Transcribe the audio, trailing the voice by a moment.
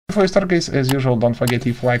Before you start, guys, as usual, don't forget,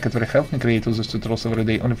 if you like it, very help me create those tutorials every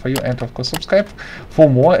day only for you, and of course subscribe for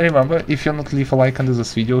more. Remember, if you not leave a like under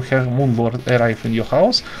this video, have Moonlord arrive in your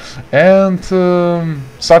house and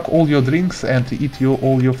suck all your drinks and eat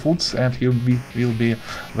all your foods, and you will be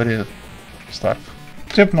very starved.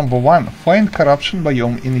 Step number 1: find corruption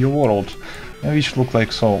biome in your world, which look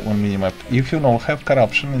like so on minimap. If you now have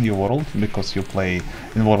corruption in your world because you play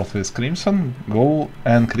in world with Crimson, go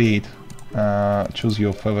and create. Choose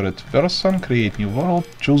your favorite person, create new world,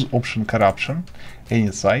 choose option corruption, any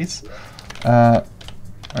size,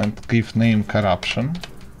 and give name corruption,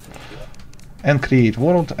 and create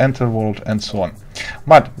world, enter world, and so on.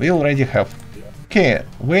 But we already have. Okay,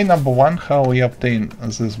 way number 1 how we obtain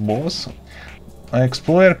this boss.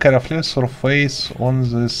 Explore carefully surface on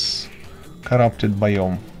this corrupted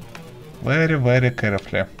biome. Very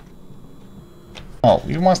carefully. Now,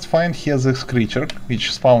 you must find here this creature,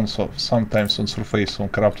 which spawns sometimes on surface on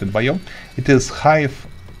corrupted biome. It is Hive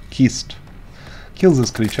Kissed. Kill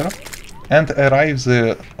this creature and arrive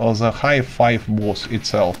the Hive 5 boss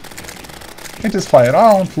itself. It is fly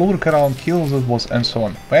around, lurk around, kill this boss, and so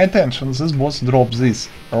on. Pay attention, this boss drops this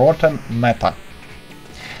rotten matter.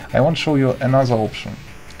 I want to show you another option.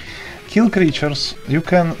 Kill creatures, you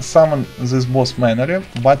can summon this boss manually,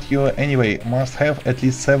 but you anyway must have at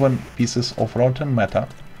least 7 pieces of rotten matter.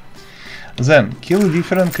 Then kill a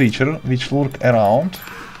different creature which lurk around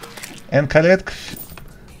and collect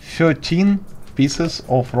 13 pieces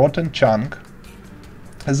of rotten chunk.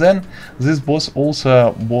 Then this boss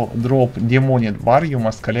also drop demonic bar, you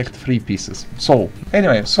must collect 3 pieces. So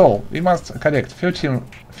anyway, we must collect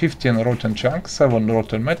 15 rotten chunk, 7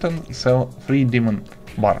 rotten metal, so 3 demon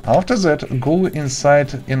bar. After that, go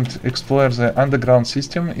inside and explore the underground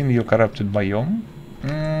system in your corrupted biome.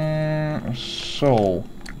 So,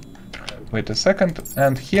 wait a second,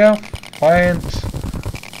 and here find.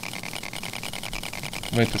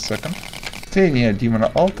 Wait a second. Stay near demon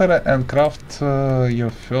altar and craft your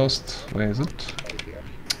first. Where is it?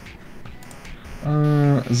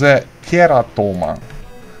 The teratoma,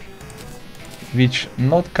 which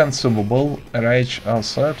not consumable. Rage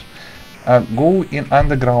outside. Go in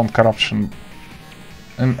underground corruption,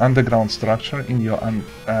 an underground structure in your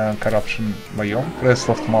corruption biome. Press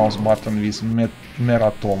left mouse button with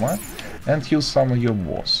Meratoma and use some of your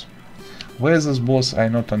boss. Where is this boss? I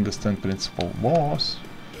not understand principle. Boss.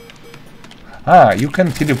 You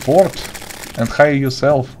can teleport and hire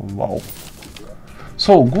yourself. Wow.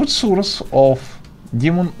 So good source of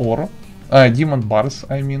demon ore, demon bars.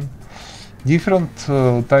 I mean. Different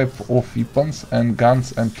type of weapons and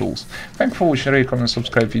guns and tools. Thanks for watching, rate, comment,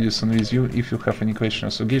 subscribe videos and review. If you have any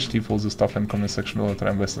questions or suggestions, leave all the stuff in comment section below.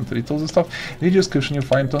 Try my best and read all the stuff. In the description you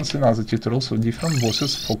find tons and other tutorials of different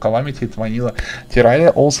bosses for Calamity, Vanilla,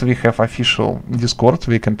 Terraria. Also we have official Discord,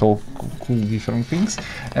 we can talk cool different things.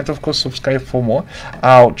 And of course subscribe for more.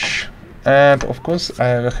 Ouch. And of course I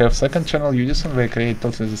have second channel, Udisen, where I create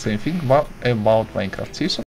totally the same thing, but about Minecraft. See you soon.